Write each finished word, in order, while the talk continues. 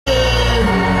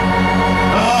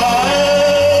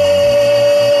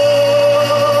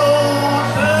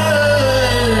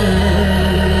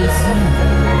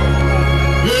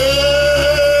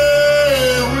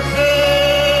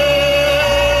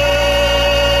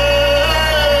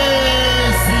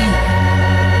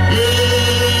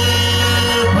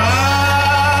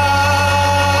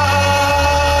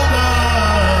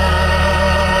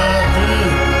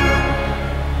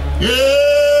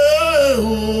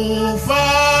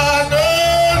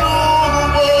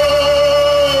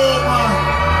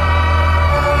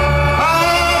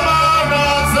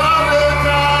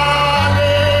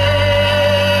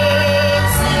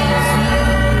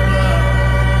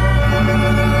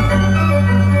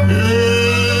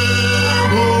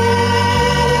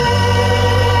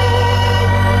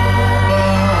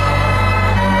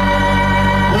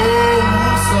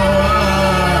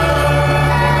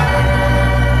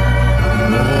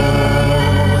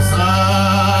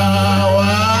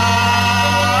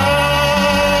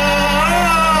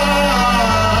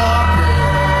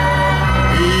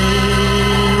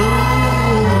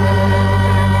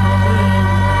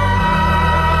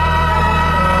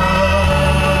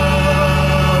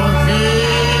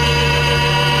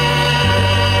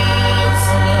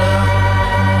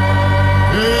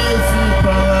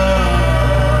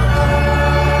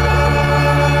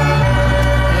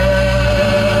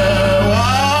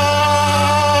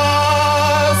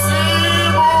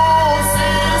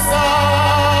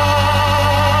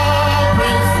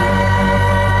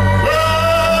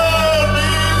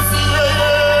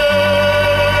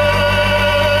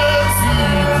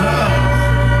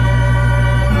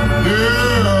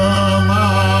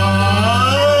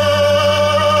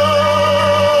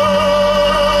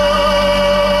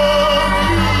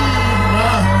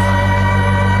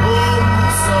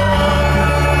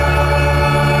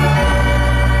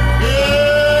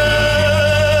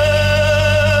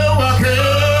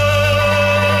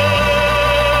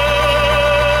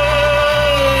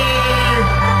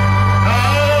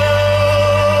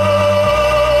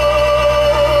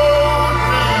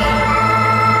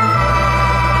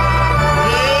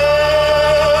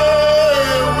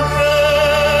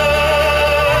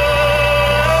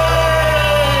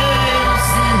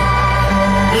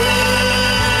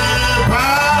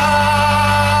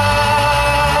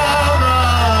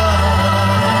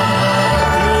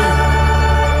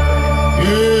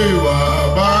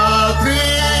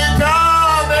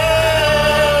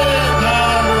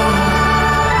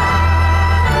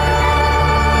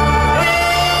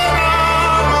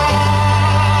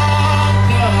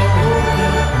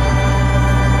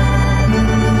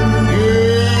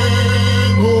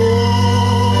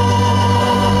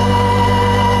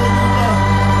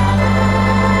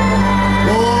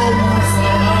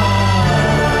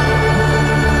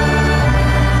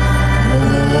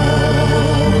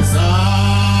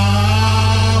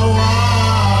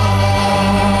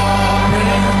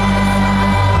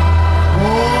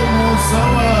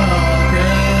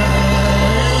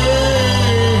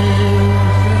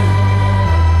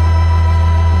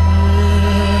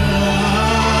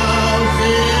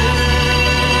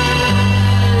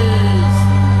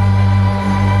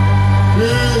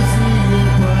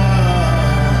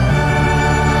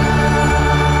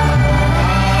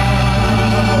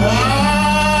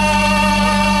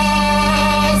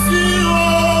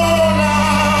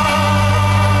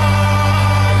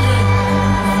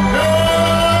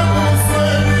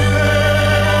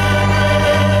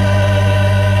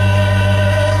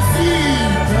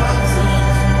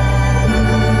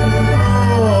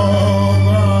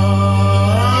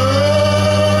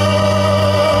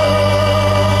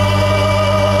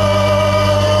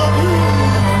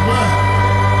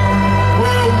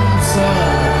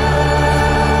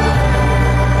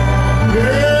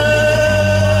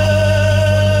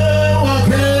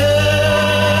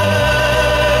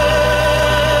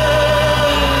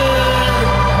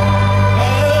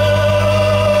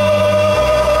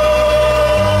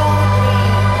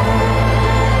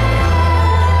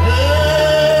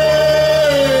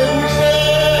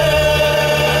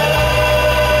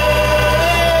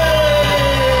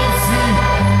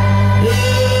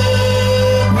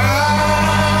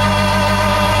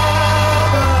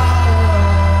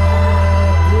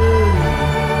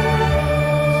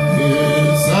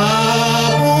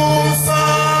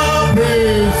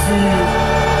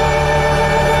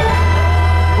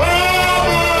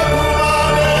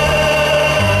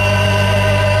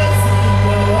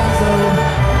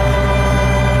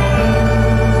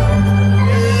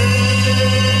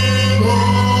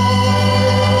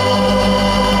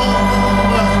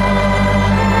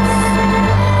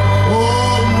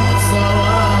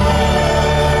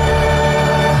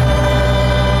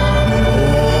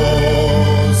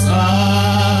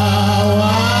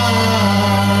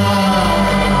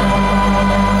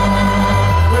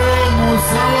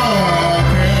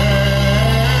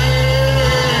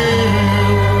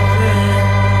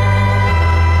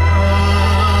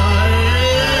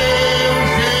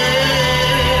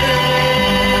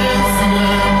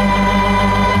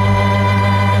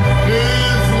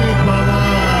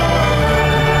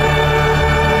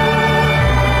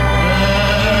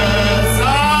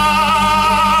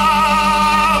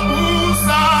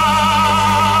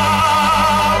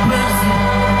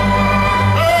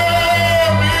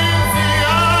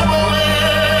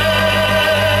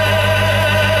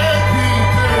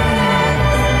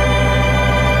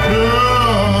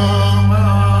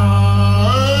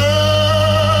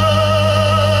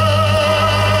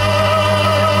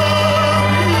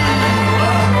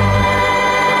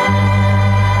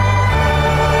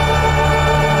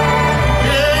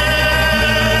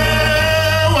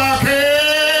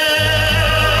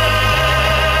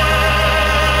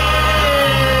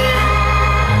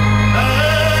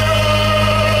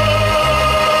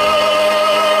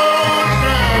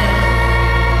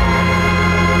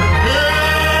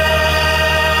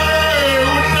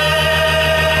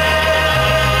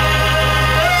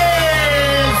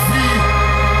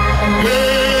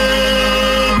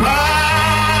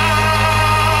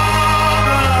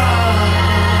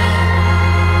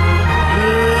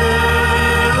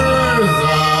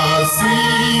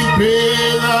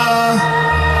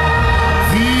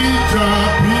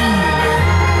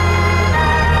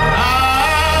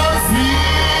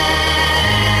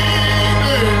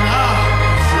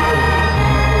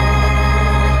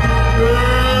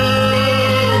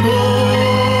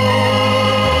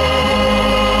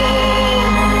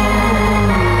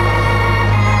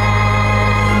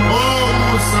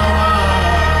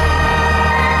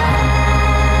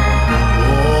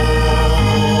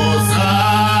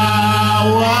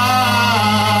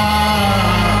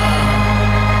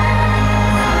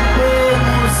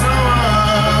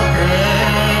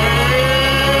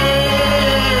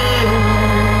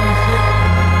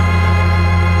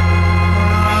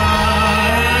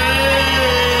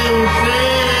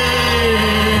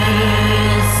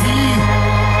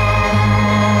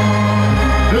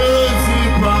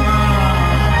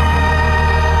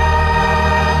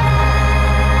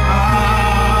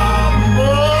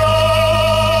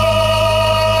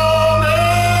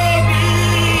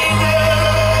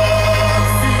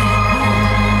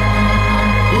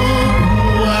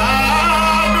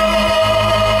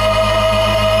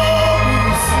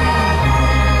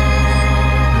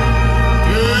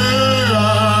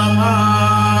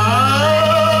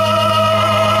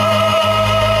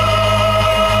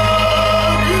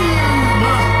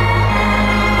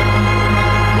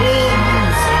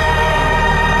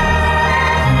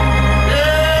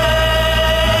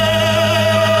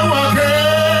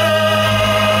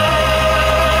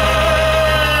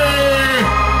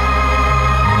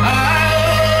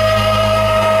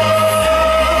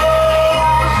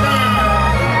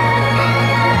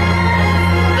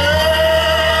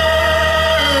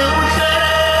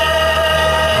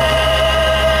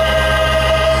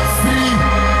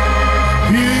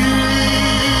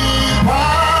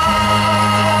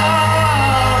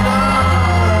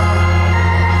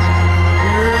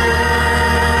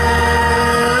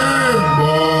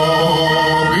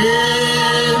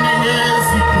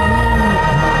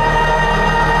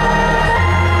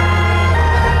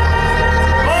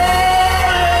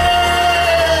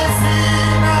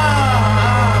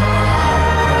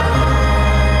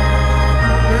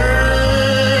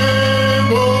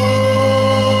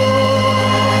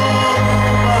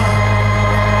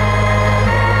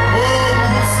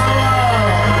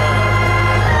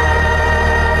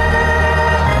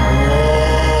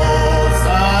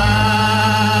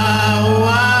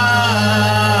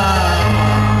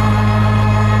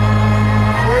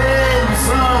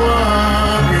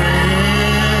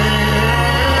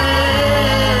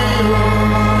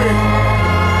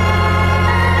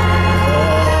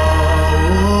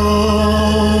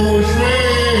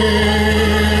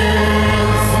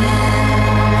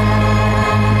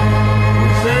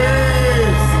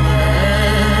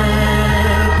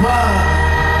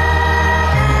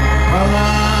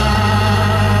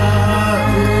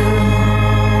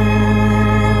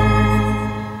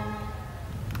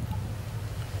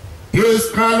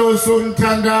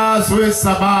somthandazo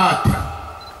Wesabatha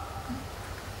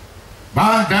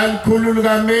bandla elikhulu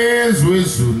likaMenzi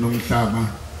wezulu nomhlaba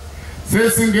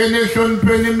sesingene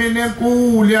ehlonipheni mina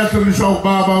enkulu yahlonishwa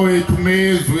ubaba wethu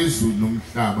Menzi wezulu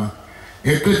nomhlaba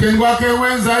eqedeni kwakhe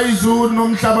wenza izulu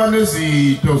nomhlaba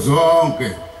nezitho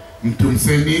zonke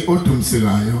mthumseni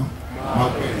odumselayo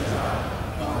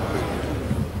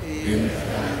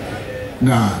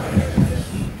na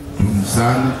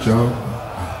tumsani Jehova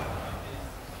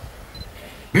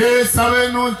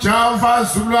Besabenu Jehova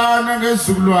zulwana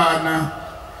ngezulwana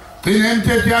gcina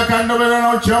imithetho yakhe anobelana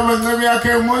uJehova ncebe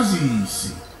yakhe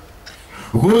uMoses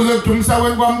ukuze kuthumisa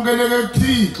kweni kwamukeleke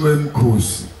kuThixo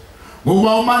emkhosi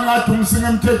ngoba uma ningathumisi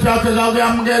ngemithetho yakhe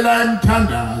kakuyamukela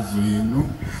emthandazo yenu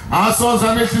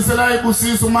asoza nehlisela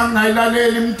ibusiso uma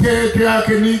ningayilaleli imithetho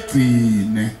yakhe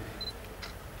nigcine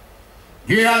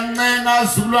ngiyancenga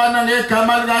zulwana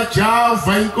ngegama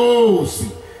likaJehova inkosi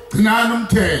gcinani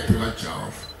umthetho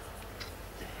kaJehova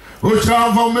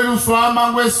uJehova umele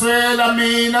uswama kweswela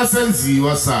mina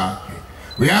senziwa sakhe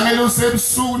uyangela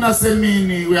usebusuku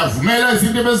nasemini uyavumela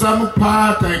izinto ebezama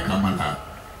ukuphatha igama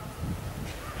lakhe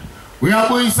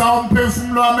uyabuyisa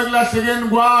umphefumulo wami ekulahlekeni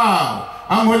kwawo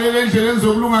angiholele endleleni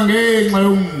zokulunga ngenxa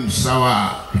yomsa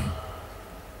wakhe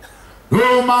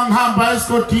uma ngihamba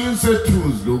esigodini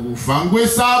sethuzi lokufa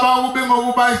ngikwesaba kube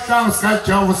ngokuba isihlangu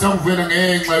sikaJehova siyangivela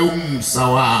ngenxa yomsa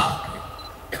wakhe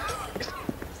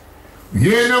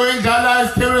yena wendlala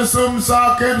isithebe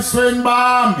somsakhe ebusweni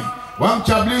bami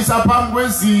wangijabulisa phambi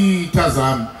kwezitha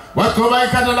zami wagcoba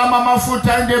ikhanda lami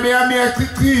amafutha indebe yami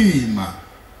yachichima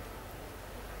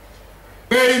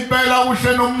impela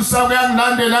kuhle nomsa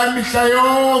kuyangilandela imihla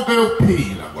yonke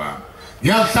yokuphila kwami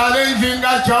ngiyahlala endlini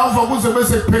kaJehova kuze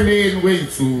bese kupheleni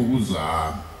kwey'nsuku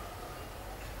zami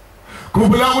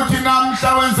khumbula ukuthi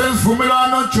namhla wenze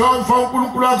isivumelwano noJehova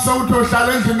uNkulunkulu wakho sokuthi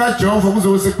uhlala endlini kaJehova kuze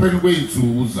bese kupheleni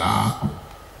kwey'nsuku zakho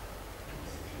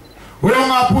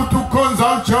ungaphutha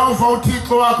ukukhonza uJehova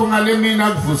uThixo wakho ngale mina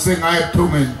akuvuse ngayo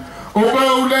ebuthongweni ube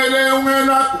ulele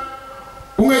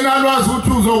ungenalwazi ukuthi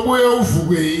uzobuye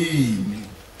uvuke yini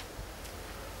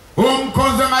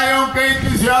umkhonze ngayo yonke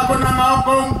inhliziyo yakho nangawonke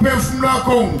umphefumulo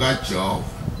wakho ngaJehova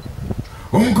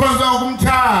umkhonze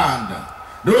ngokumthanda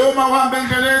noma uhamba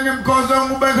endleleni imkhonze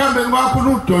ngube ehambeni kwakho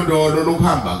udondolo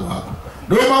lokuhamba kwakho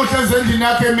noma uhlezi endlini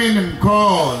yakhe emini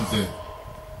mkhonze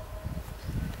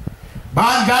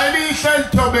bandla elihle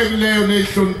elithobekileyo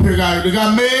nelihloniphekayo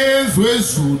likaMenzi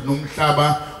wezulu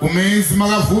nomhlaba uMenzi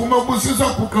makavuma ukubusisa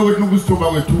uguqa wethu nokusithoba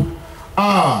kwethu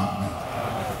amen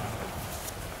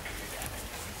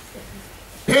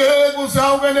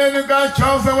kusawukeleni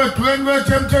kaJehova wedukeni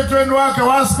kwethu emthethweni wakhe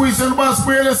wasibuyisela uba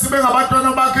sibuyele sibe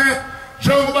ngabantwana bakhe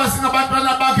njengoba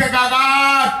singabantwana bakhe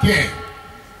kakade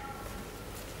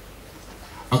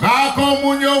akakho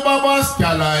omunye ubaba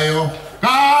wasidalayo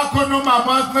kakho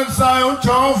nomama wasincelisayo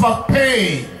uJehova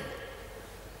kuphela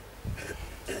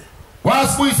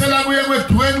wasibuyisela kuye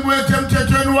kwedukeni kwethu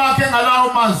emthethweni wakhe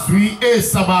ngalawo mazwi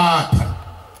esabatha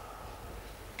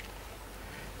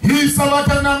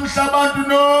Wesabatha namhla abantu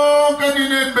nonke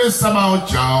nineni besaba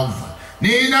uJehova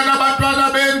nina nabantwana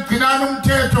benu gcinani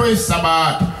umthetho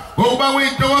wesabatha ngoba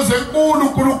kuyintokozo enkulu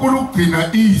uNkulunkulu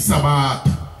ukugcina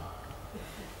iSabatha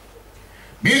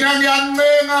mina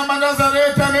ngiyancenga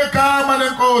amaNazaretha ngegama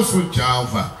lenkosi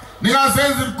uJehova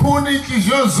ningasenzi likhuni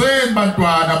inhliziyo zenu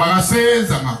bantwana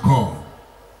bakasenza ngakhona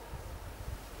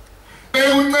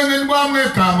ekuncengeni kwami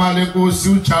ngegama lenkosi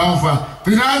uJehova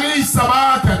gcinani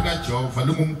iSabatha likaJehova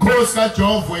lingumkhosi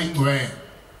kaJehova oyingcwele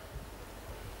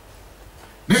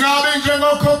ningabe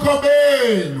njengokhokho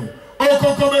benu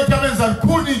okhokho bethu abenza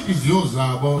likhuni inhliziyo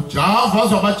zabo Jehova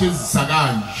azobajezisa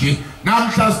kanje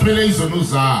namhla siphele izono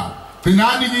zabo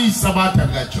gcinani iSabatha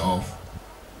likaJehova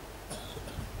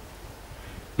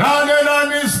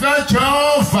lalelani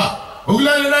sikaJehova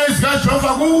ukulalela isikaJehova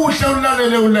kuhle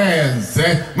ulalele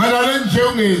ulenze ngalale nje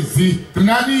ungezi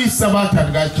gcinani iSabatha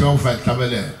likaJehova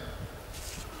lihlabelele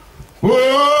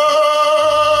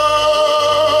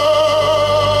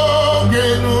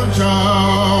ngenu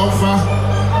Jehova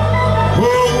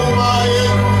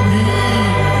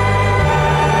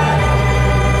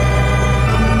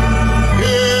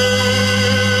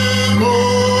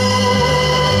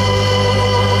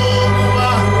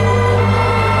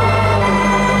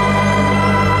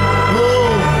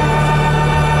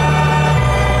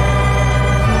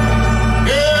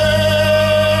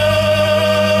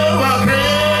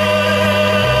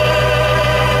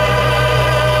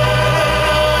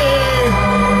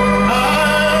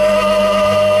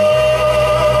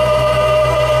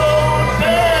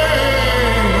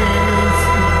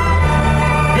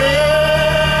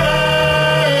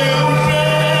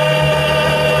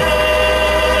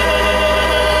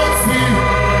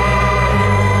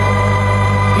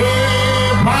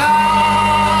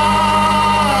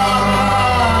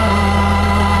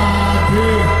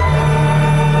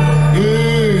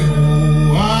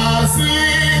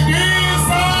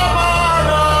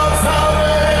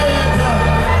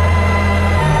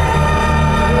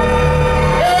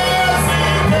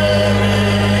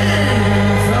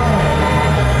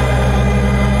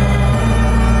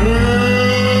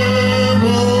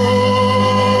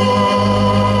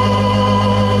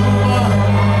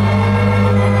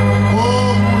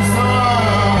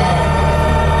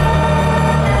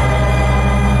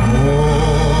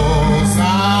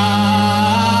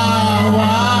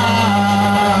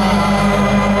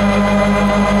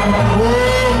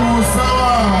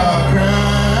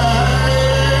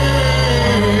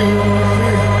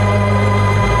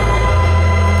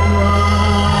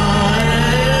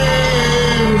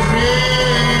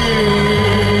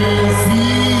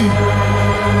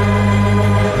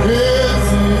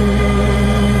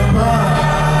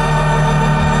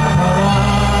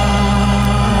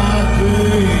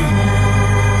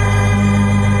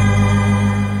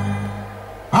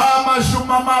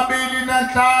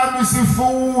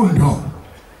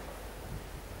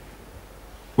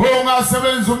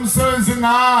ungasebenza umsebenzi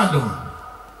ngalo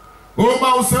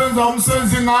uma usebenza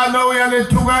umsebenzi ngalo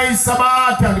uyalethuka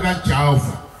isabatha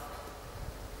likaJehova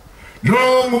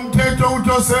lo ngumthetho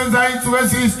utosenza insuku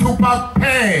eziyisithupha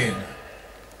kuphela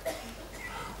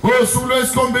ngosuku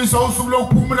lwesikhombisa usuku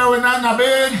lokuphumula wena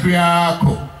nabendlu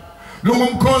yakho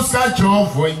lungumkhosi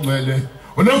kaJehova oyingcwele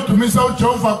olodumisa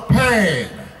uJehova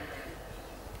kuphela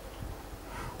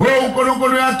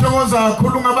uNkulunkulu uyathokoza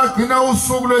kakhulu ngabagcina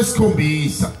usuku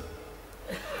lwesikhombisa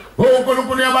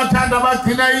uNkulunkulu uyabathanda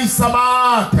abagcina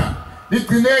isabatha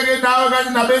igcineke nawe kanye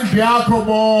nabendlu yakho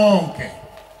bonke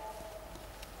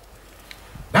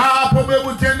lapho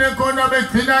bebuthene khona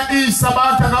begcina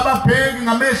isabatha ngababheki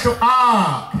ngamehlo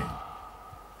akhe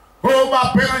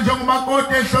obabheka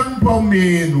njengomakoti ehlonipha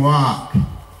umyeni wakhe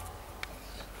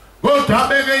kodwa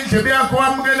abeke indlebe yakho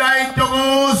wamukela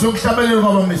intokozo ukuhlabelela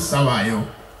kwabamesabayo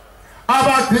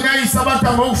abagcina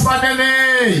isabatha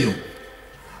ngokufaneleyo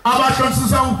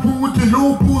abahlosisa ukuthi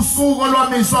luphi usuku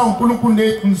olwamiswa uNkulunkulu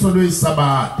ngeqiniso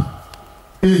lwesabatha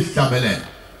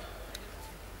ihlabelela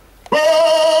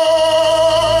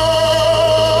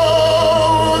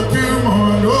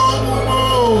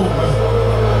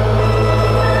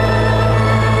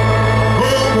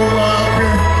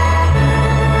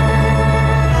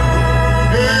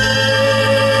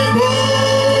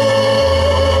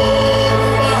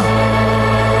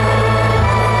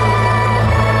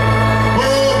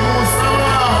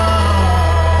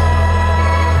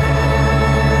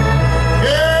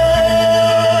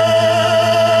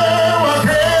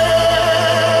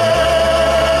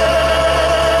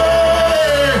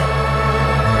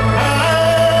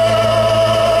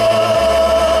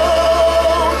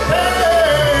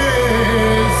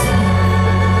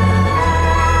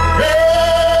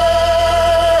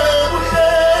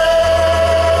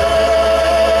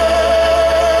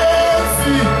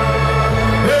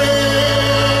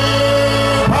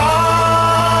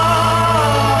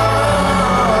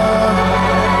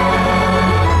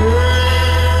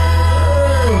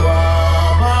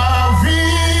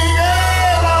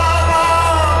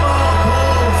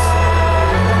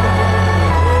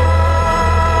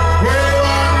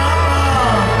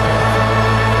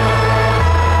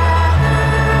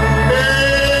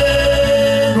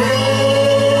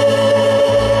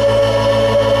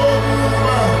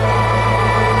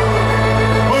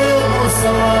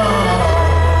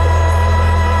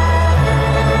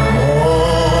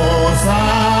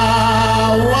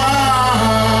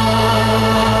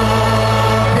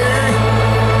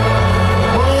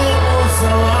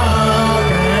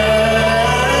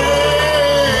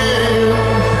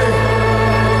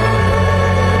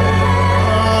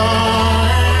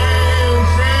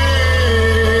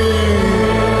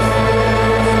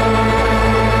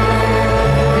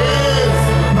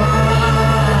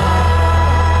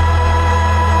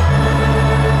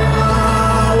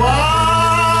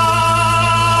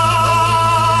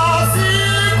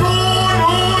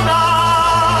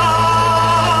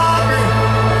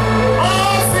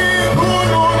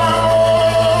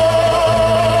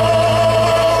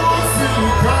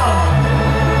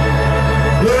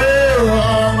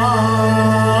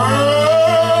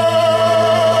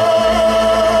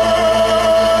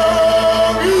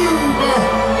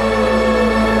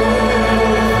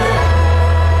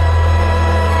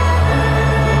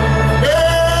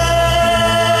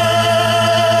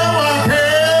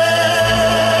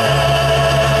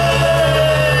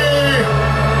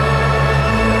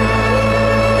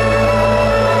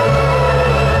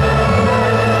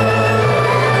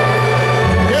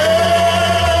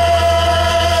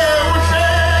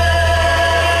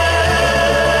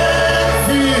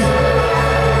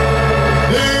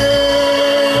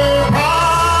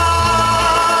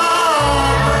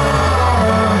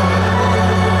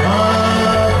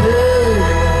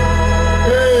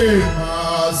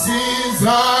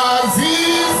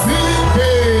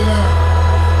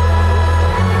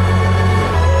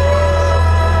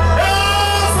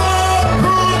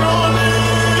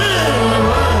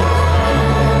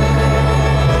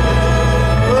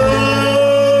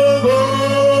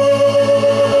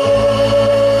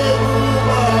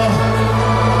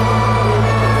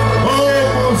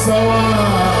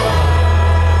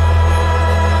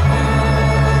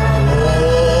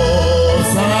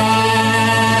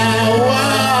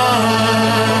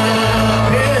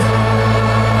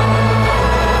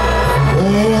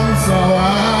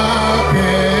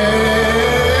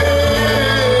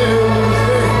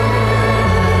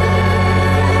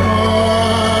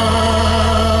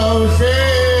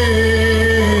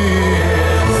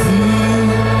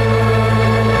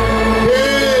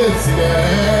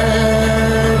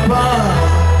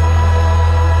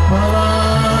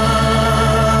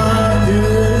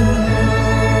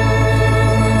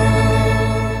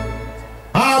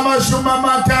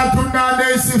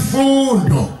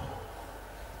imfundo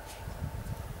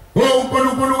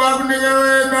uNkulunkulu kakunike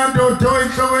wena ndodo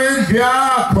inhloko yendlu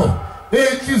yakho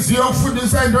enhliziyo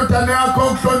yokufundisa indodana yakho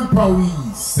ukuhlonipha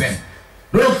uyise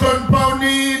lokuhlonipha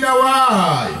unina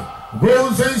wayo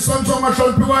ukuze isonto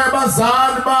ngahloniphi kwayo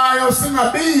abazali bayo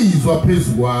singabizwa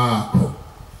phezu kwakho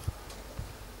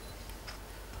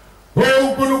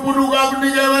uNkulunkulu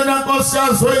kakunike wena Nkosi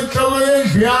yazo inhloko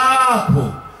yendlu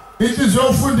yakho inhliziyo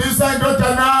yokufundisa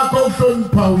indodana yakho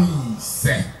ukuhlonipha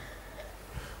uyise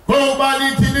ngoba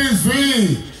lithi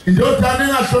lizwi indodana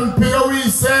engahloniphile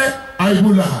uyise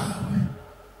ayibulawe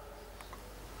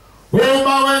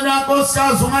uma wena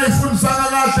Nkosikazi ungayifundisanga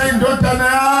kahle indodana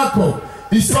yakho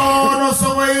isono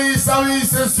sokweyisa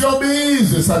uyise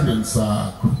siyobizwa esandleni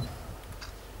sakho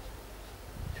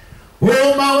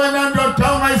uma wena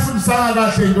ndoda ungayifundisanga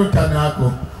kahle indodana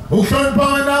yakho ukuhlonipha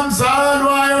wena mzali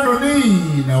wayo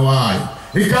nonina wayo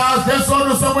ikaze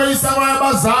lesono sokweyisa kwayo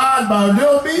abazali bayo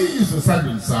liyobizwa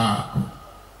esandleni sakho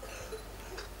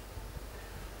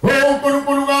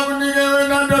uNkulunkulu kakunike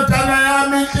wena ndodana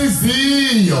yami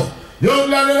inhliziyo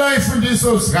yokulalela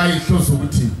ifundiso zikayihlo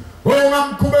zokuthi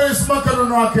ungamkhubesi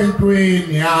umakhelwane wakhe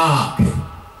entweni yakhe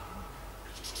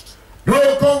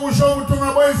lokho kusho ukuthi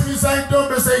ungaboyifisa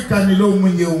intombi eseyiganile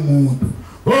omunye umuntu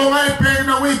ungayibheki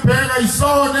nokuyibheka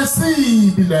isono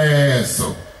esibi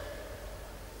leso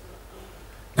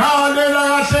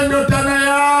lalela kahle ndodana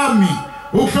yami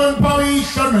ukuhlonipha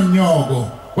uyihlo nonyoko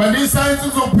kwandisa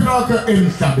insizwa zokuphila kwakhe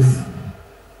emhlabeni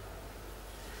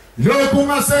lokhu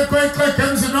ungasekho ixhege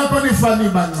emzini wakho nifani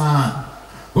bancane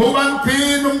ngoba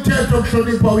ngigcina umthetho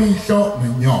wokuhlonipha uyihlo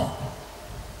nonyoko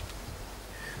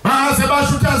base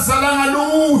basho ukuthi azalanga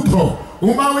lutho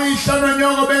uma uyihlo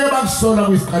nonyoko beke bakusola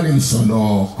kwisiqalekiso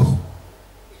lokho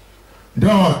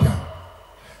ndoda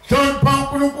hlonipha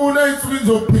uNkulunkulu ey'nsukwini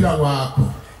zokuphila kwakho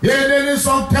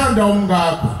yenelisa ukuthanda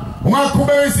umngakho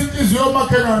ungakhubekisa inhliziyo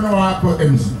yomakhelwane wakho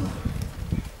emzini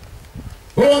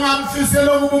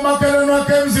ungamfisela ukuba umakhelwane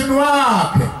wakhe emzini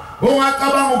wakhe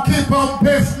ungacabanga ukhipha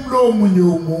umphefumulo womunye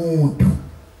umuntu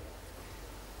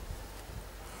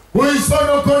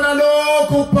kuyisono khona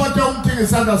lokhu uphatha umthi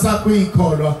ngesandla sakho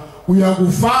uyikholwa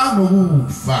uyakufa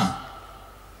nokufa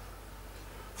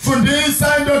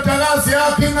fundisa indodakazi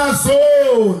yakho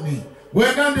ingazoni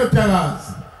wena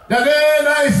ndodakazi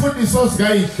lalela ifundiso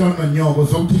zikayihlo nonyoko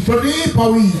zokuthi hlonipha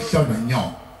uyihlo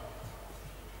nonyoko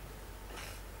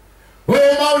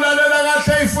uma ulalela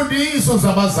kahle ifundiso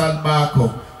zabazali bakho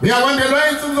uyakwendelwa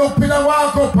insuku zokuphila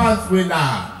kwakho phansi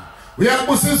kwelanga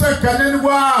uyakubusiswa eganeni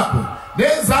kwakho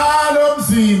nenzalo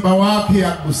umzimba wakho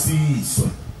iyakubusiswa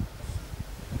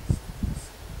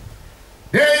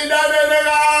eyilalele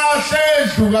kahle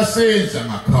edluka senza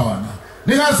ngakhona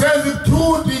ningazenzi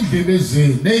ibuthuthi indlebe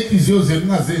zenu ney'nhliziyo zenu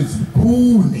ningazenzi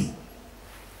ikhuni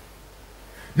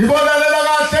nibolalela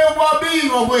kahle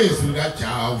ukwabingwa kwezwi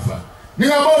likaJehova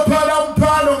ningabothwala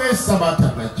umthwalo ngesabatha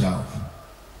kaJehova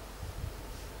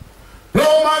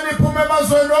noma niphume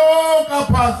emazweni onke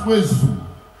aphansi kwezulu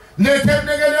lethe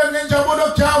ekunekeleni ngenjabulo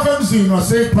kuJehova emzini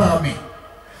wasephakameni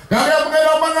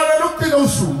ngakuyamukela umangalelo ukugcina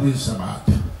usuku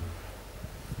lwesabatha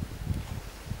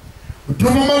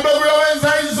uthuma umuntu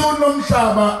okuyowenza izulu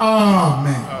nomhlaba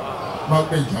amen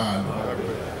makube njalo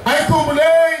ayikhumbule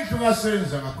indlu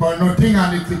kasenza ngakhona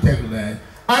nodingane ichithekile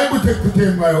ayibuthe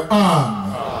ekuchitheni kwayo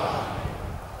amen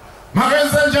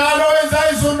makenze njalo wenza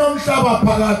izulu nomhlaba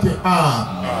phakathi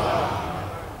amen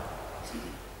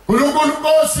uNkulunkulu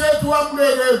Nkosi yethu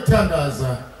wamukele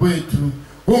ukuthandaza kwethu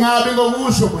ungabi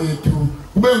ngokusho kwethu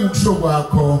kube ngokusho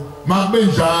kwakho makube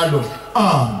njalo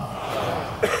amen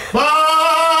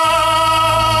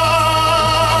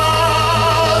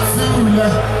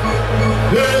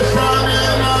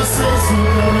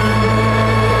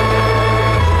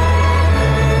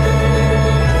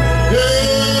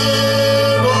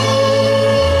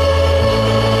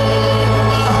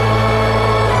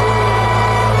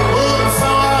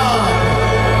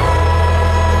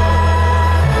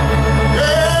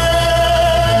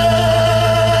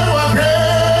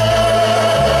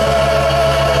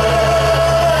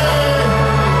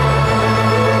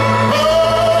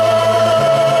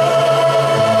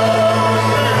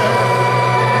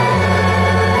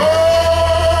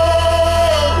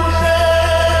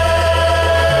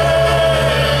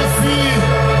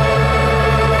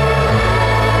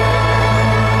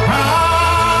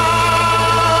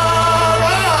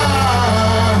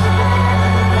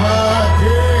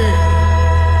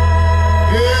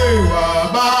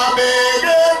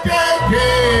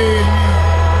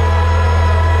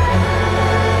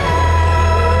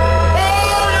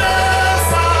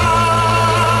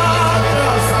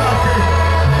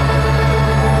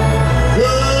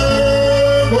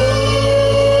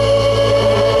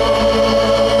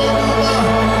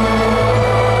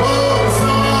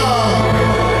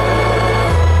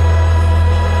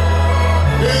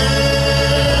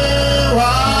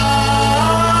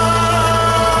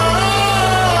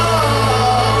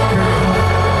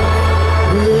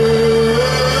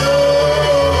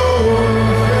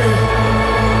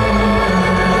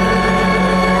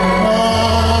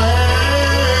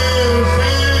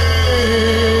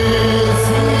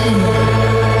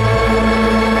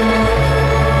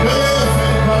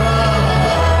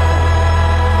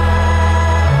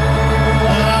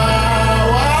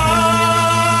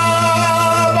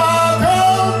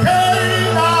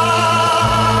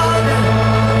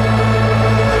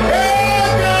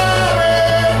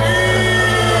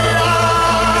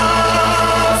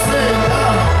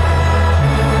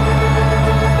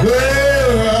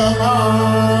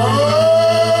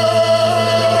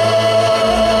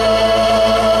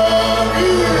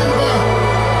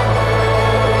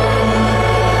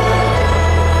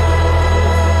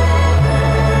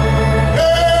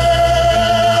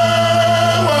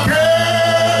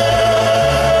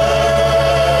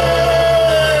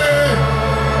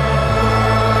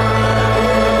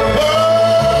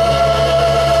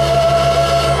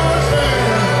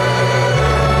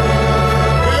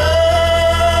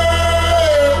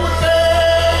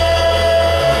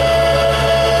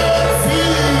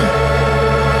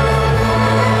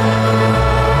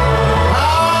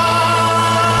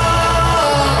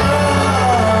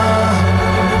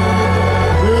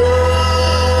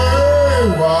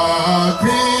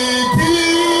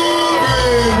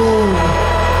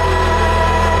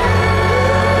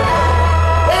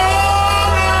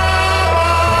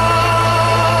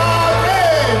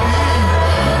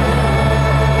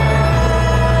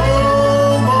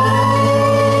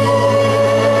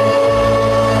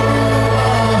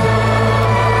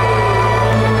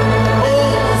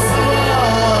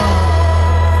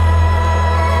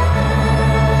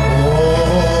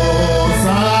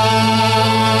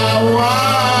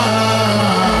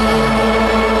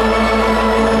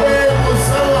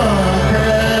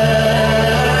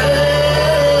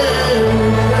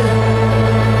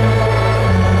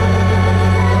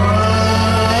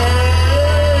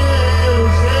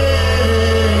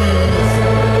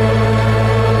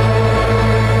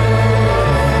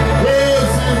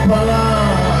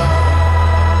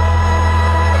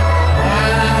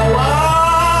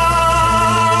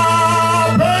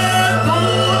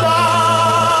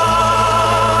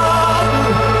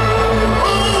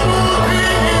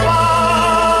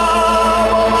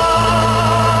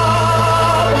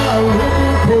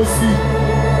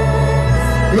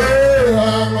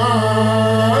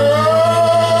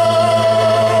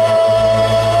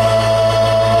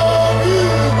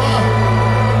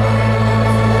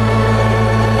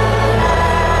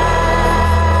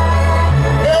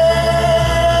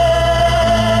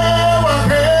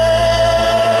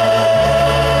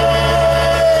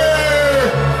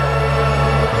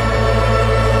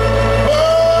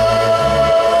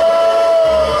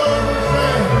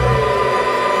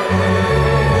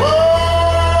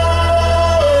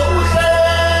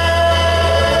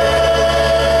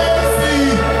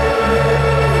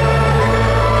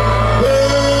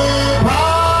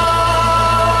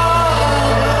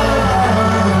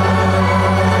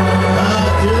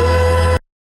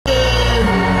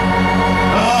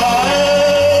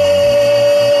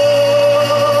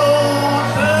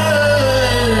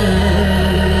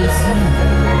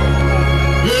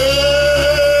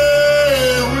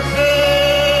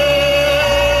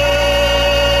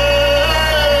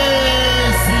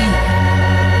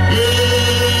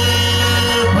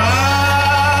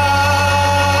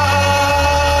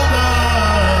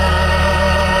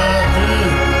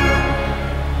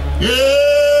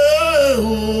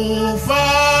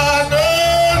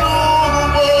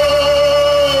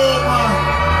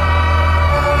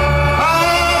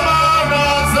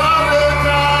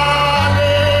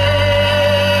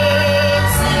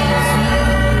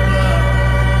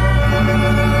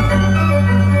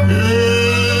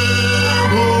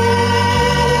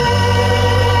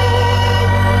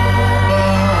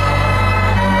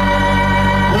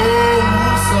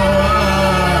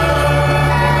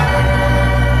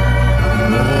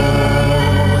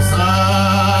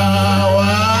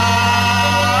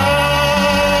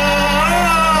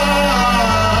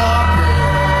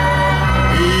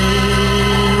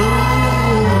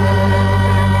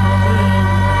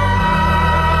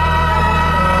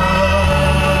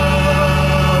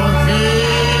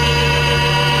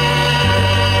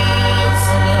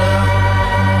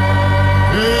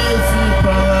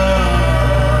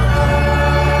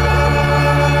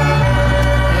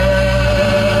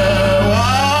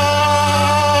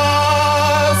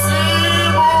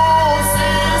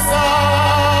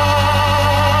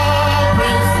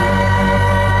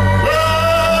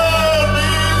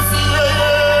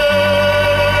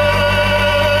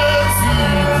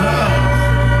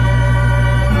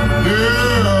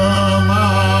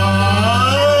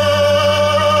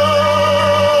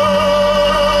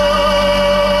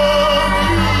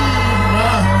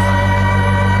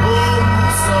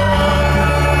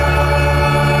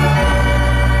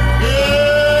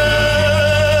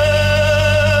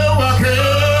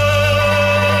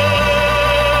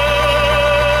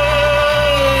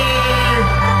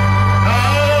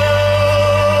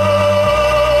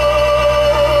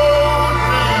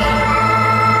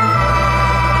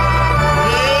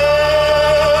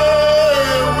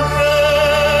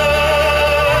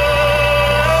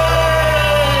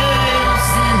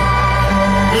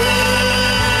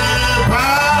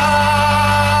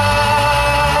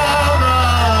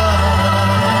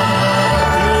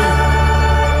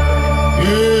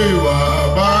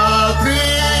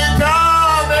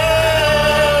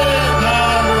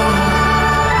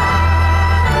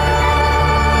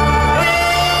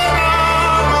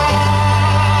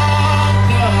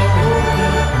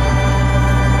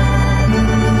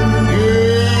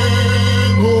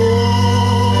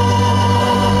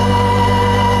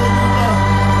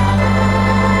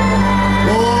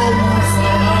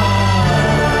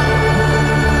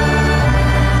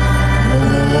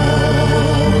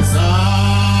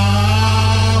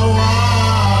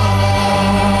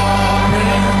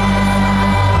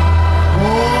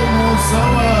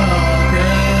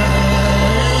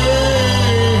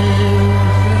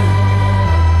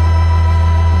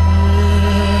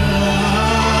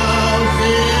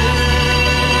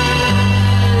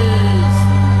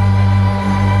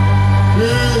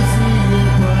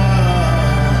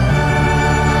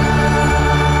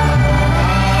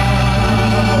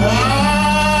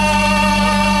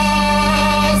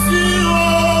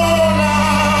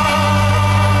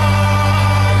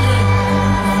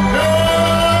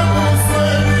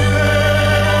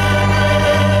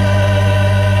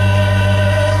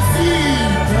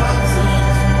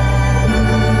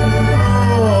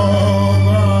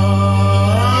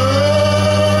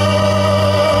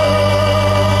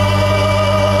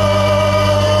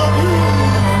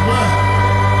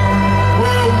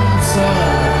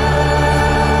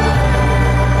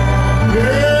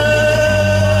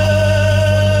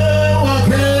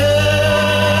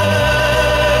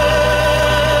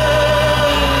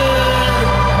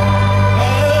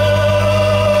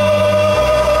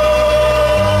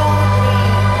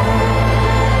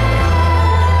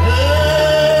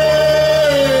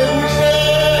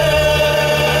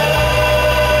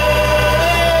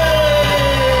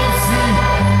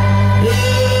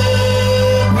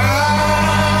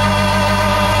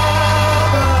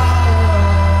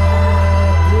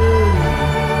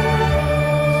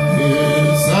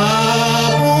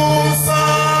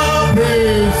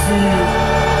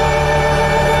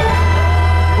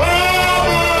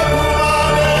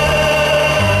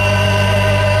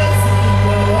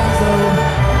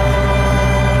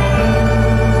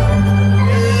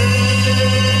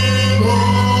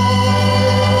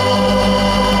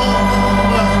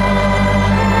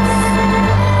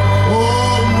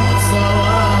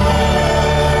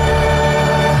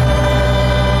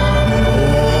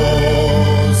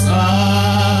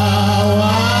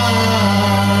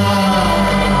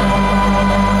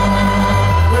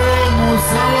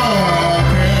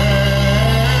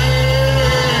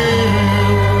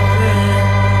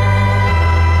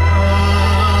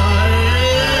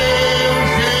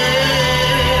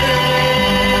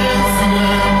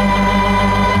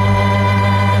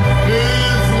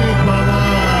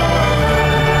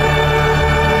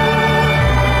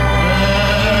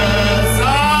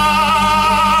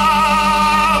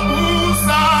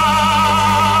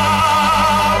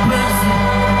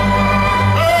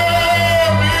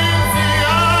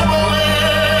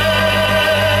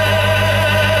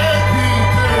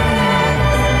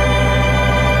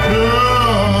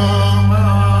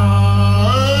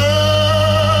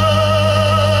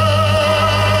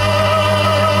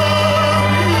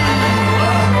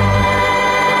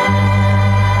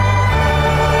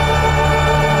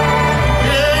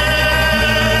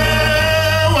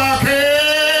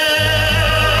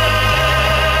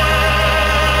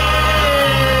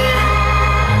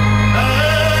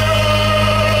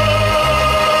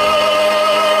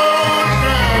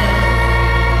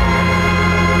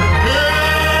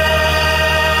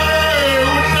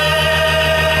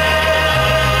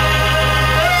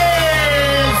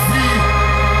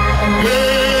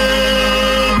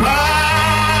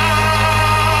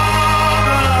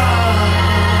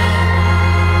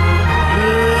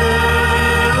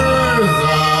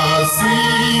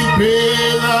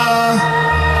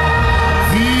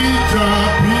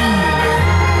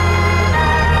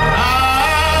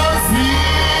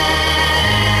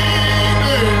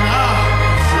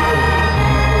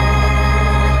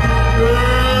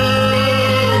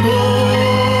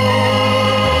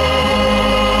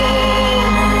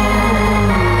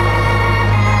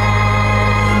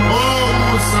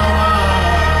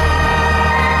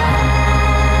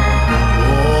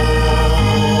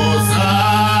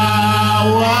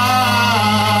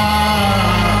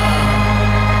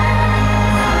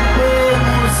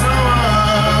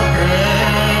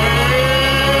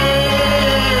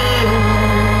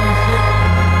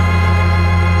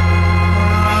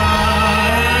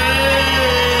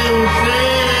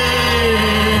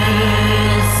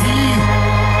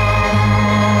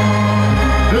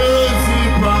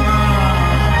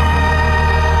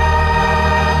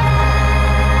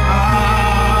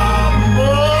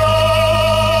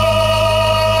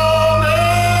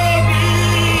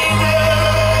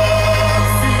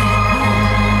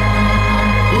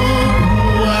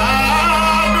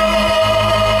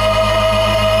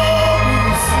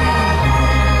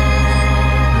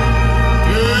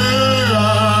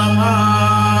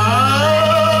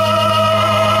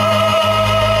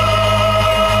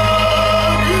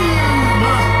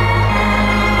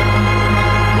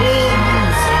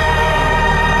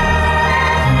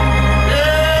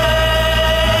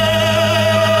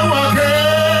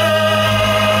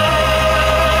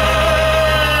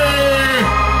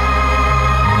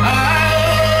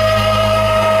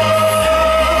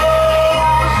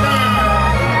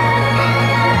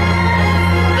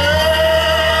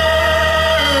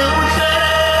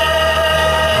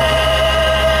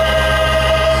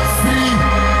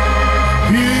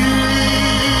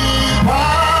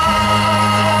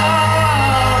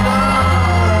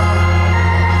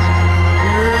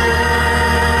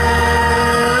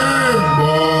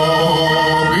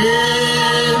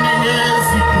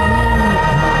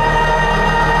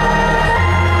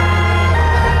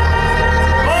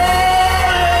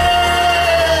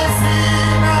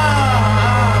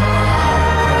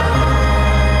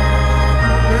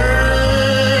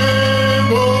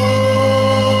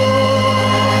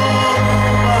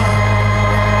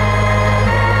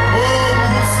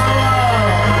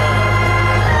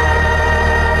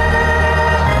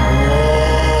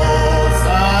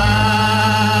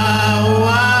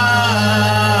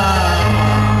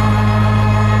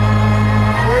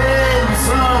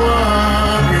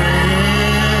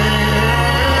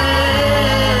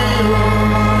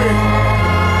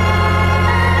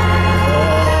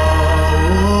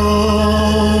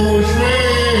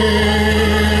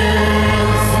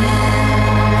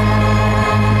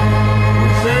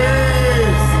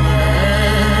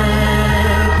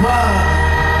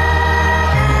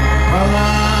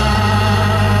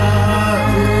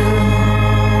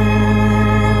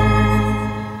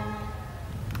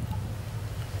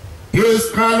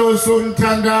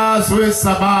somthandazo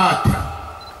Wesabatha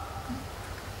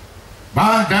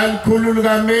bandla elikhulu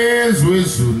likaMenzi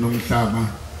wezulu nomhlaba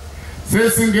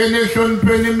sesingene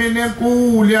ehlonipheni mina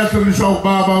enkulu yahlonishwa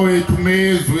ubaba wethu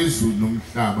Menzi wezulu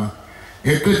nomhlaba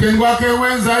eqedeni kwakhe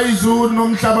wenza izulu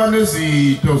nomhlaba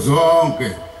nezitho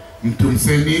zonke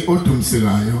mthumseni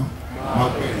odumselayo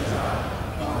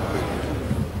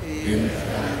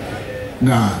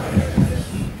na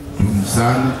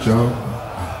tumsani jo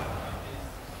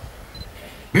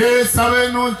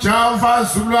Besabenu Java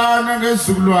Zulwana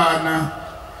ngeZulwana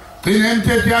gcina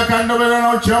imithetho yakhe andobelana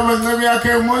uJehova ncebe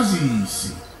yakhe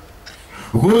uMoses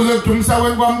ukuze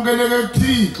kuthumsakweni kwamukeleke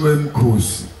kuThixo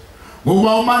emkhosi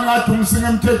ngoba uma ningathumsini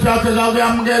imithetho yakhe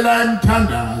kakuyamukela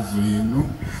emthandazo yenu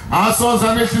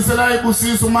asoza nehlisela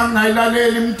ibusiso uma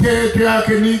ningayilaleli imithetho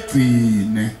yakhe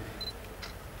nigcine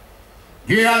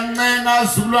ngiyancenga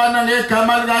Zulwana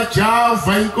ngegama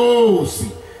likaJehova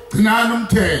inkosi gcinani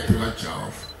umthetho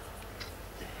kaJehova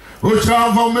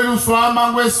uJehova umele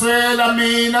uswama kweswela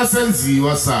mina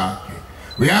senziwa sakhe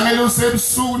uyangela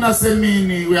usebusuku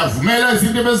nasemini uyavumela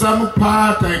izinto bezama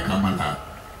ukuphatha igama lakhe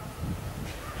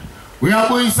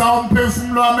uyabuyisa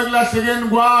umphefumulo wami ekulahlekeni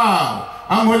kwawo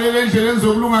angiholele endleleni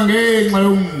zokulunga ngenxa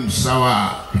yomsa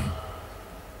wakhe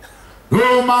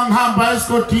uma ngihamba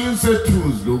esigodini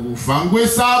sethuzi lokufa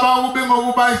ngikwesaba ukube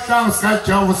ngokuba isihlangu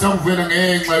sikaJehova siyakuvela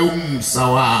ngenxa yomsa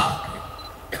wakhe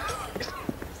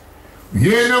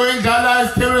yena wendlala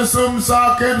isithebe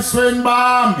somsakhe ebusweni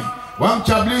bami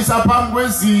wangijabulisa phambi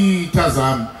kwezitha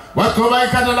zami wagcoba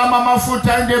ikhanda lami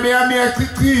amafutha indebe yami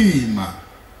yachichima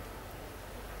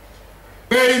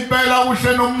impela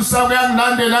kuhle nomsa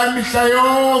kuyangilandela imihla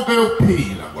yonke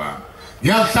yokuphila kwami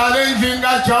ngiyahlala endlini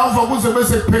kaJehova kuze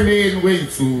bese kupheleni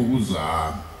kwey'nsuku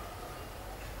zami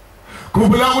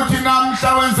khumbula ukuthi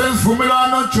namhla wenze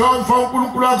isivumelwano noJehova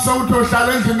uNkulunkulu wakho sokuthi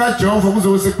uhlala endlini kaJehova kuze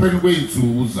bese kupheleni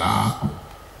kwey'nsuku zakho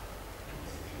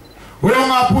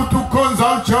ungaphutha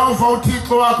ukukhonza uJehova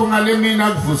uThixo wakho ngale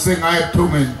mina kuvuse ngaye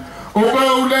ebuthongweni ube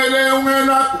ulele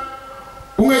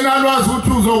ungenalwazi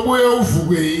ukuthi uzobuye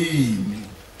uvuke yini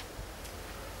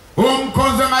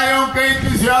umkhonze ngayo yonke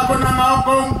inhliziyo yakho nangawonke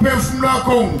umphefumulo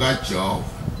wakho ngaJehova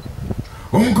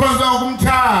umkhonze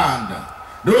ngokumthanda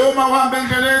noma uhamba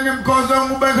endleleni imkhonze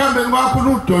ngube ehambeni kwakho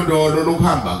ludondolo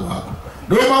lokuhamba kwakho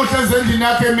noma uhlezi endlini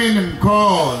yakhe emini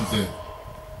mkhonze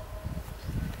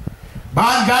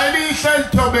bandla elihle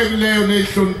elithobekileyo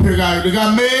nelihloniphekayo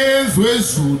likaMenzi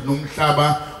wezulu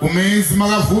nomhlaba uMenzi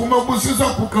makavuma ukubusisa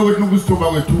uguqa wethu nokusithoba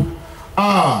kwethu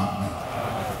amen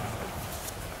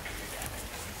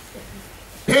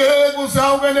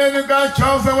kusawukeleni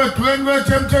kaJehova wedweni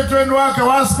kwethu emthethweni wakhe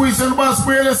wasibuyisela uba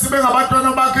sibuyele sibe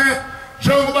ngabantwana bakhe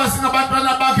njengoba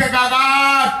singabantwana bakhe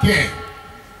kakade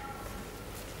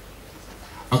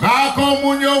akakho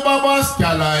omunye ubaba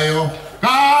wasidalayo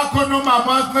kakho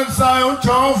nomama wasincelisayo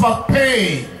uJehova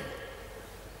kuphela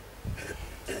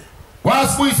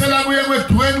wasibuyisela kuye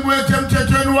wedweni kwethu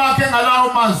emthethweni wakhe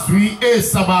ngalawo mazwi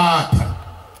esabatha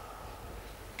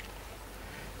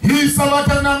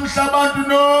Isabatha namhla abantu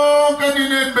nonke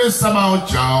nineni besaba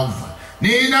uJehova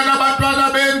nina nabantwana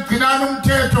benu gcinani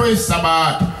umthetho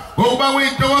wesabatha ngoba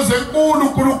kuyintokozo enkulu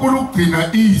uNkulunkulu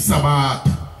ukugcina isabatha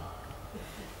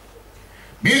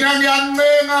mina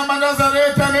ngiyancenga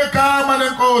amaNazaretha ngegama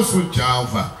lenkosi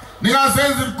uJehova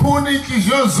ningasenzi likhuni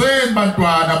inhliziyo zenu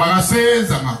bantwana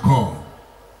bakasenza ngakhona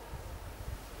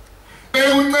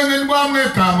ekuncengeni kwami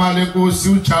ngegama lenkosi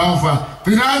uJehova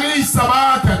gcinani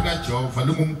isabatha likaJehova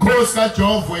lingumkhosi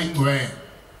kaJehova oyingcwele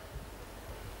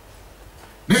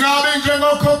ningabe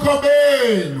njengokhokho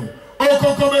benu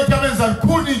okhokho bethu abenza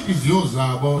likhuni inhliziyo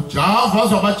zabo Jehova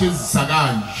azobajezisa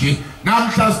kanje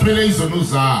namhla sithwele izono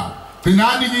zabo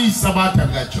gcinani isabatha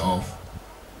likaJehova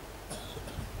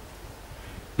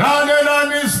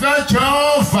lalelani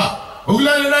sikaJehova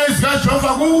ukulalela isikaJehova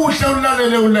kuhle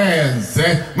ulalele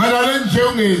ulenze ngalale nje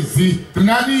ungezi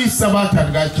gcinani isabatha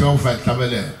likaJehova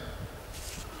lihlabelele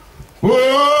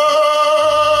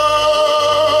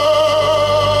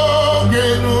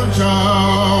ngenu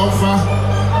Jehova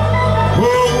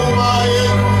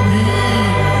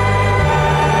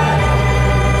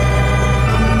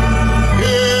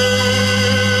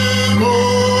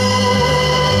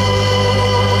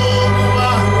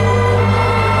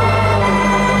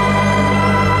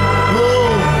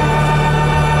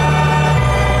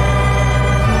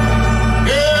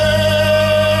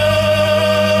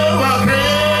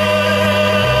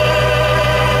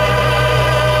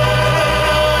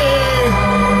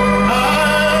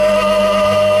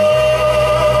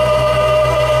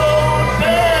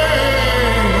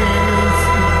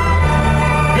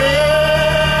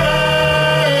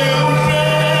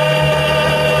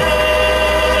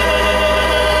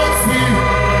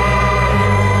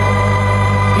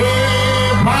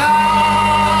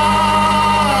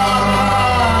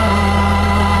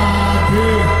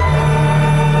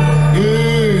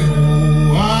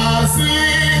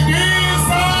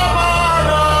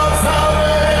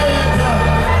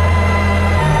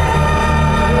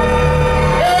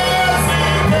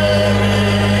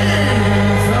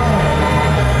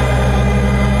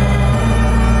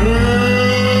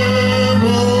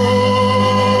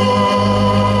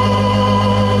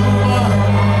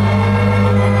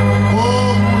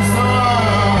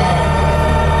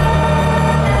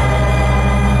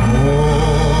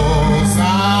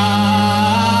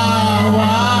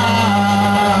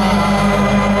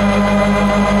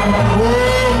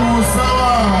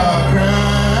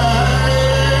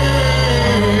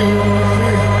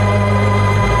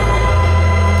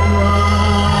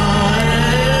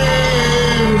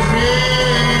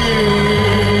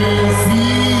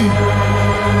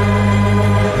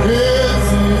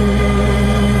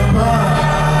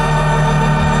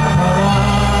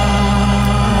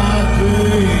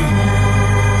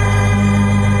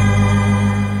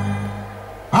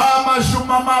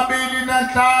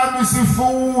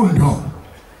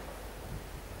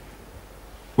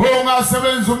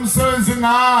uyasebenza umsebenzi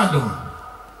ngalo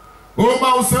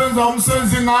uma usebenza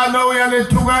umsebenzi ngalo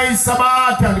uyalethuka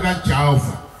isabatha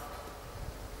likaJehova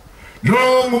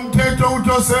lo ngumthetho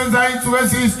utosenza insuku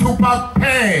eziyisithupha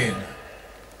kuphela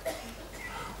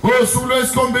ngosuku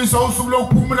lwesikhombisa usuku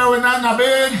lokuphumula wena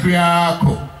nabendlu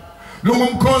yakho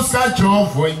lungumkhosi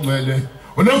kaJehova oyingcwele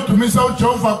olokudumisa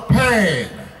uJehova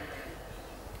kuphela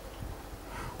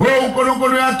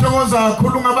uNkulunkulu uyathokoza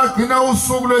kakhulu ngabagcina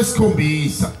usuku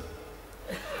lwesikhombisa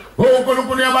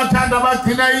uNkulunkulu uyabathanda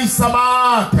abagcina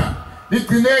isabatha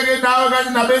igcineke nawe kanye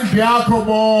nabendlu yakho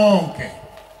bonke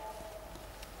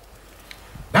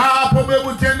lapho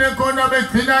bebuthene khona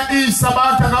begcina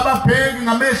isabatha ngababheki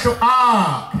ngamehlo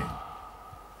akhe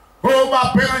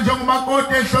obabheka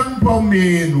njengomakoti ehlonipha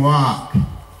umyeni wakhe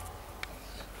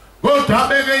kodwa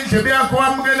abeke indlebe yakho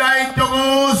wamukela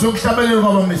intokozo ukuhlabelela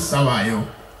kwabamesabayo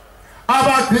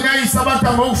abagcina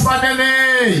isabatha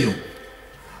ngokufaneleyo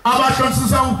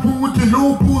abahlosisa ukuthi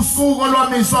luphi usuku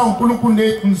olwamiswa uNkulunkulu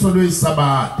ngeqiniso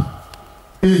lwesabatha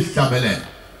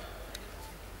ihlabelela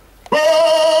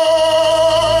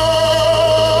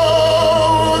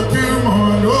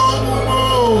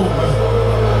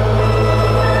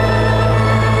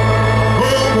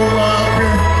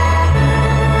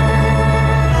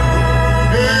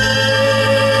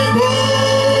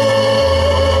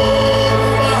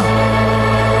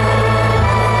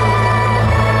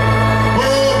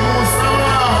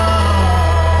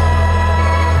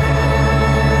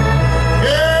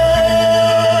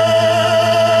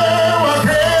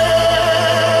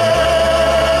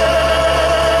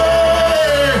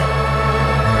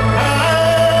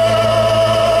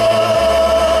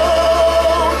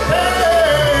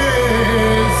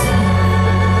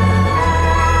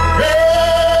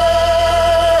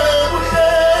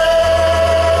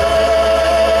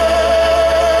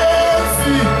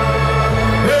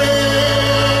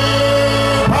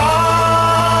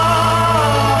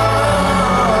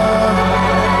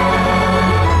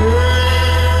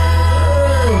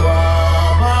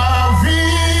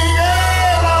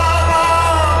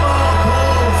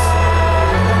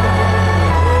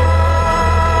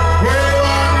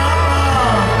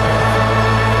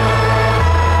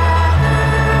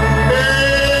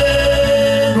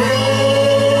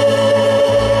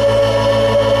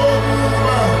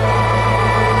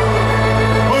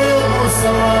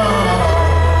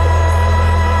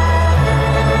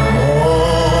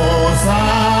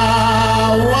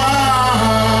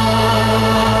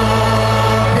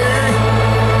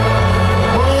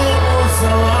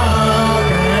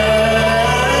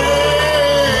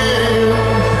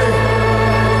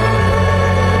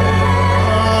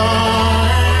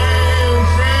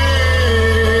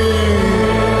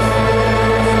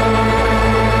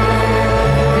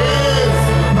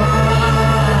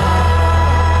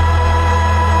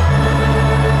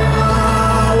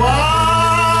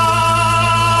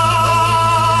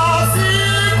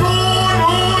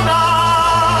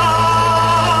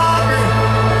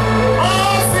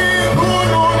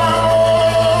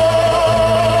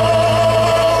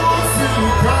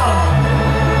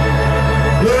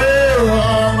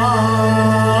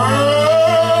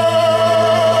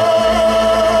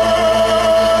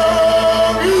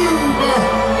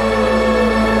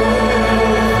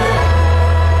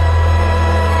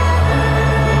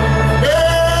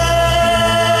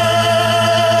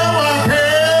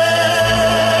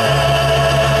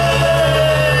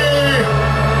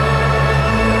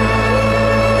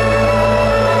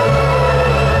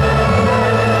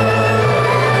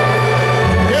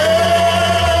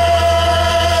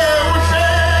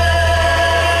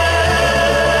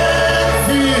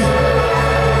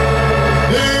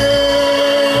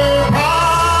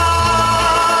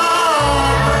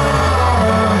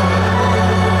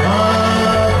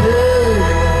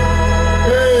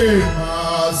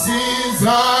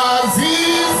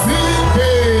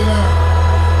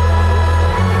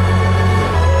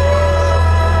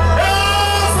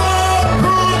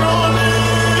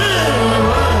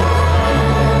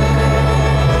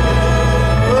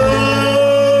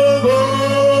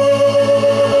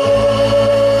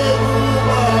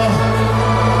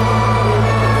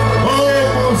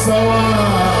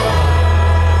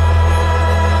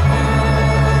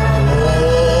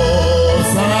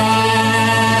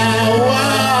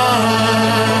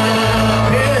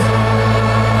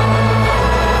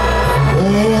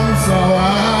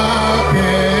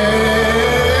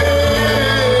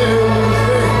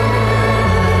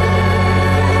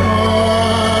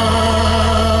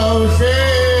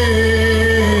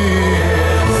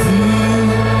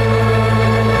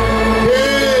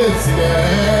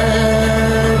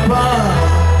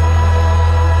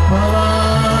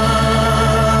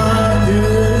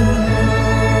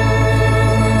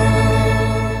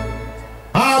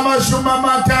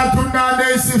matatu nane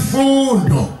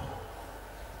isifundo.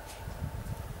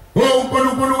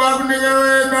 uNkulunkulu kakunike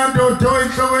wena ndodo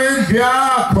inhloko yendlu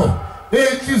yakho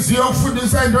enhliziyo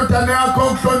yokufundisa indodana yakho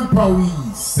ukuhlonipha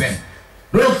uyise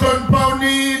nokuhlonipha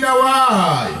unina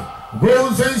wayo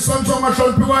ukuze isonto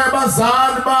ngahloniphi kwayo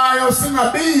abazali bayo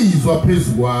singabizwa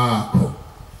phezu kwakho.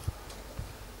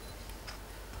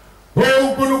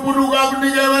 uNkulunkulu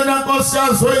kakunike wena Nkosi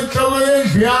yazo inhloko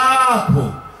yendlu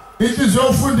yakho inhliziyo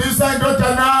yokufundisa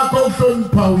indodana yakho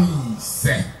ukuhlonipha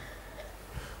uyise.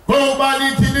 Ngoba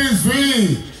lithi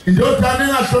lizwi indodana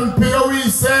engahloniphile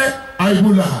uyise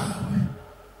ayibulawe.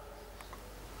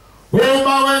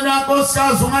 Uma wena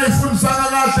Nkosikazi ungayifundisanga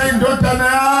kahle indodana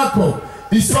yakho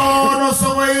isono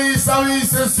sokweyisa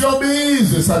uyise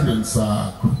siyobizwa esandleni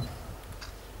sakho.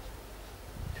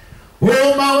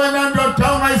 Uma wena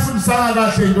ndoda ungayifundisanga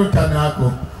kahle indodana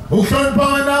yakho ukuhlonipha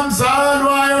wena mzali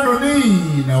wayo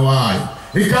nonina wayo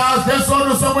igazi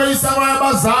lesono sokweyisa kwayo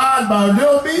abazali bayo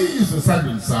liyobizwa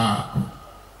esandleni sakho.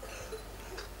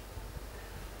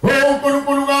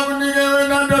 uNkulunkulu kakunike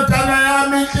wena ndodana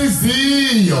yami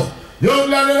inhliziyo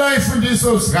yokulalela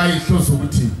ifundiso zikayihlo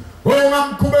zokuthi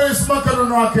ungamkhubesi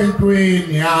umakhelwane wakhe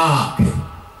entweni yakhe.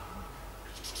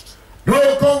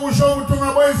 Lokho kusho ukuthi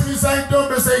ungaboyifisa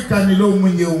intombi eseyiganile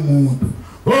omunye umuntu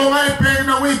ungayibheki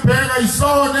nokuyibheka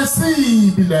isono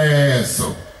esibi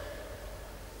leso.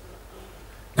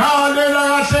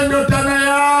 Lalela kahle ndodana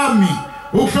yami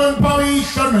ukuhlonipha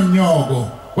uyihlo nonyoko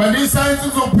kwandisa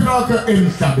insizwa zokuphila kwakhe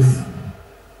emhlabeni.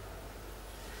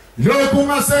 Lokhu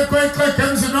ungasekho exhege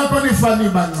emzini wakho nifani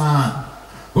bancane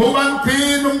ngoba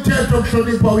ngigcina umthetho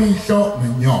wokuhlonipha uyihlo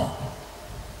nonyoko.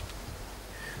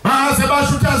 Base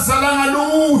basho ukuthi azalanga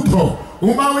lutho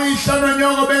uma uyihlo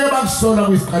nonyoko beke bakusola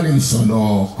kwisiqalekiso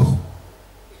lokho.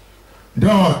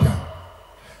 Ndoda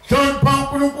hlonipha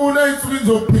uNkulunkulu ey'nsukwini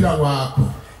zokuphila kwakho.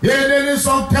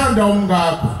 Yenelisa ukuthanda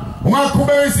umngakho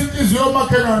ungakhubeka inhliziyo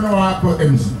yomakhelwane wakho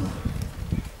emzini.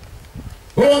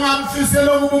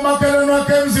 Ungamfisela ukuba umakhelwane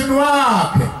wakhe emzini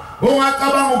wakhe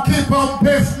ungacabanga ukhipha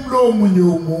umphefumulo womunye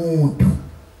umuntu.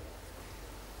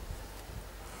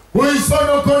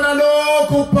 Kuyisono khona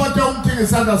lokho ukuphatha umthi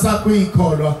ngesandla sakho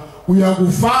uyikholwa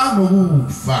uyakufa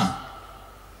nokufa.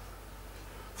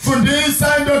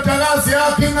 Fundisa indodakazi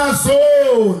yakho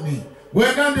ingazoni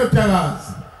wena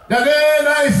ndodakazi.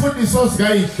 Lalela ifundiso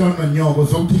zikayihlo nonyoko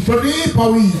zokuthi hlonipha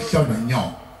uyihlo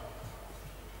nonyoko.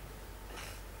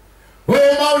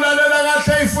 Uma ulalela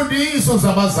kahle ifundiso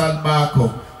zabazali bakho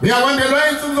uyakwendelwa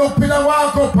insuku zokuphila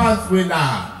kwakho phansi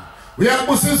kwelanga.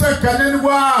 Uyakubusiswa eganeni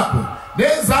kwakho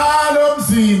nenzalo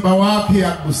umzimba wakho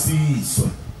iyakubusiswa.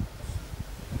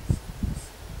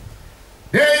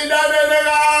 Eyilalele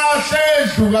kahle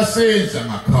ehluka senza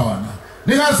ngakhona.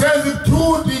 Ningazenzi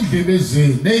ibuthuthi indlebe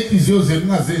zenu ney'nhliziyo zenu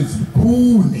ningazenzi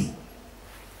ikhuni.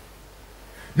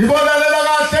 Nibolalela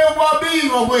kahle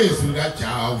ukwabiwa kwezwi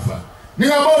likaJehova.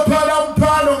 Ningabothwala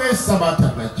umthwalo ngesabatha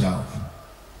kaJehova.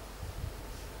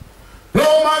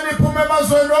 Noma niphume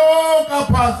emazweni onke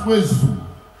aphansi kwezulu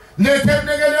lethe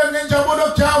ekunekeleni ngenjabulo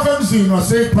kuJehova emzini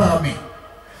wasephakameni.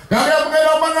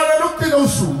 Ngakuyamukela umangalelo ukugcina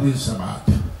usuku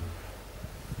lwesabatha.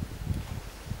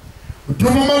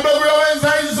 Uthuma umuntu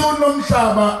okuyowenza izulu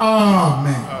nomhlaba.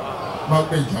 Amen.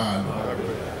 Makube njalo.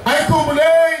 Ayikhumbule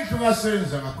indlu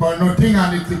kasenza ngakhona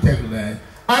nothingane ichithekile.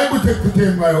 Ayikuthe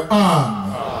ekuchitheni kwayo.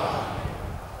 Amen.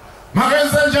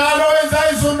 Makenze njalo wenza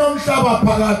izulu nomhlaba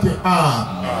phakathi.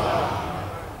 Amen.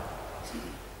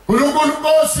 uNkulunkulu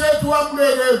Nkosi yethu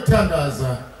wamukele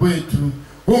ukuthandaza kwethu.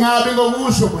 Ungabi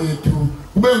ngokusho kwethu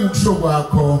kube ngokusho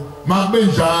kwakho. Makube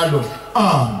njalo.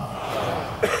 Amen.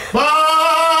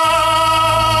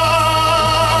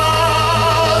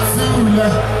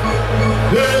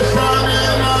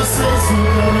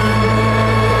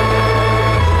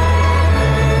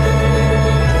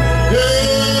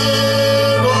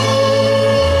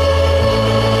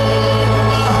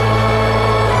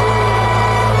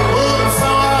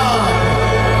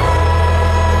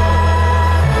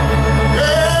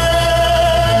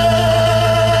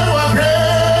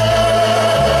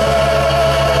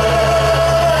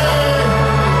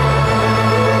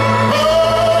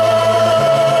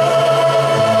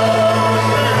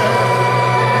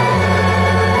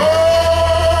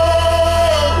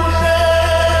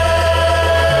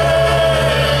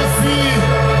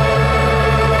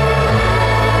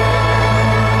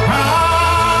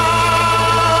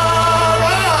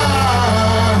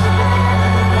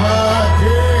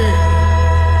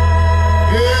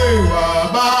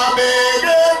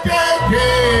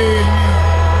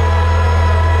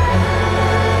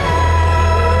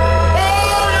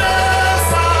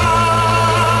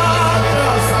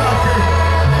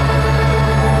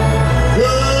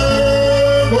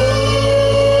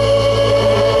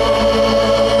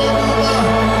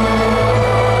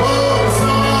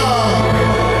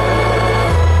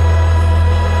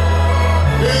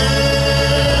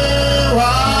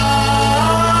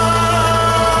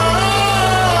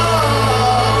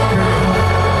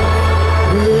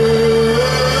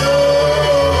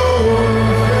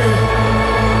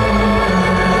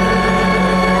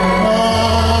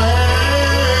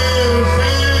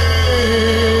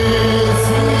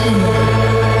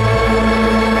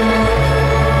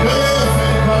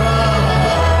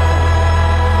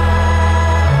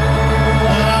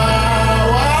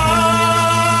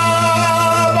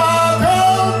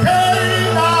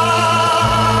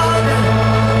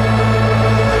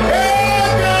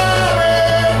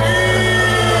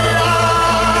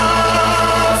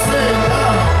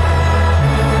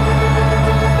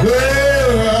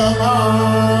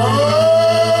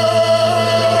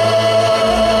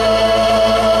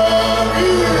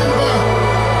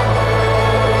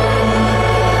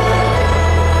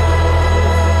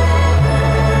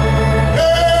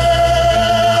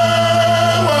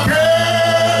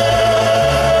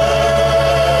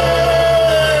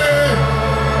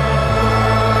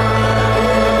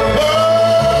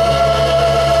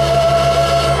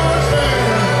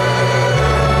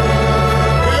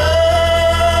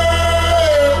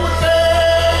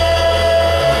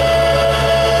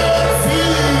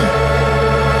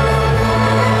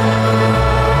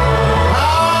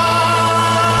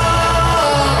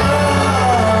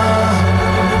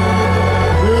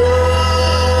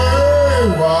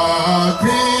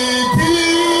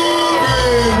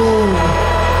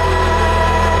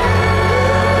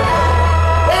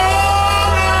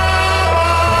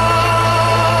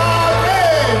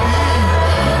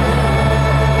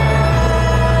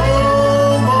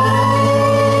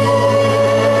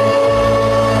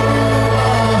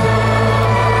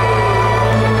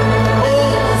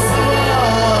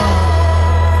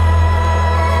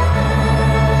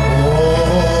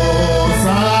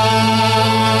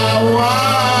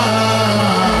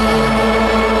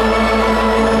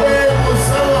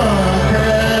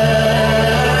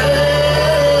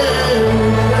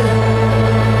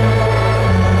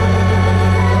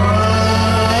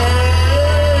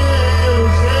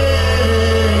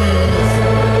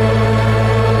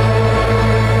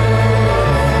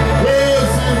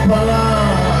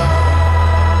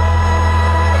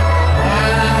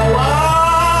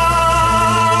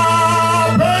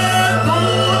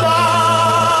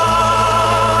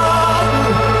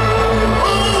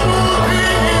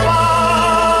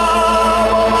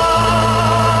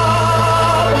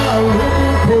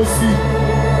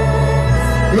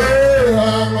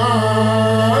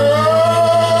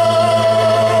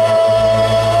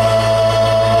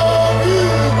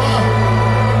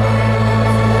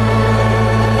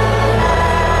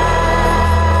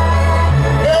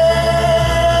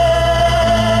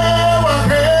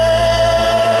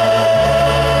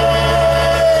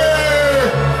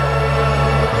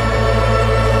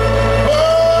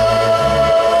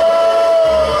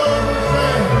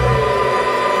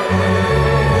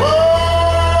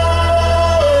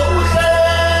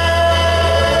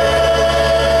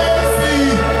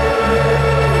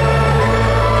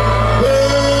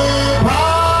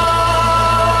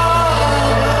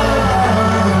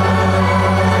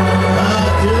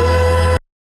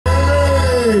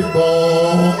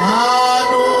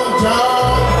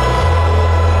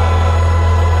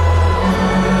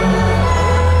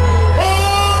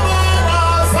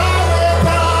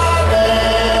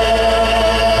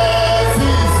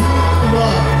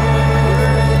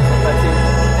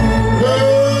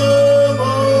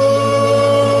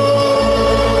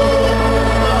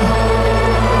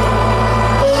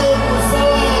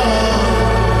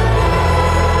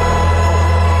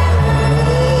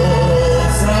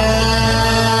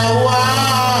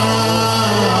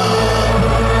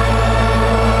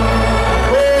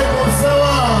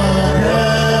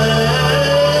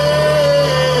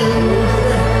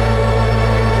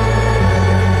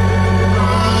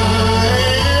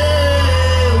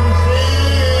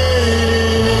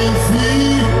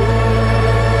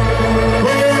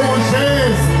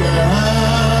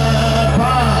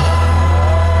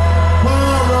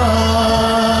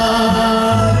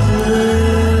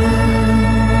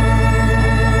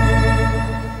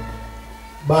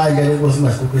 ngamandla lenkosi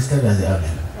masikukho isithandaze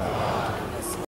amen